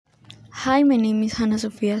Hi, my name is Hannah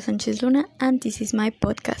Sofia Sanchez Luna, and this is my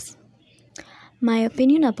podcast. My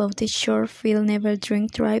opinion about the short film Never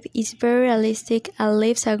Drink Drive is very realistic and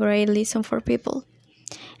leaves a great lesson for people,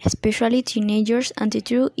 especially teenagers, and the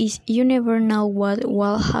truth is you never know what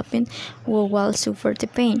will happen or will suffer the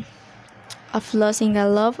pain of losing a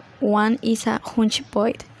loved one is a huge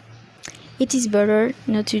void. It is better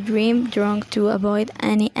not to drink drunk to avoid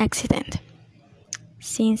any accident,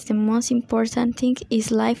 since the most important thing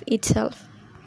is life itself.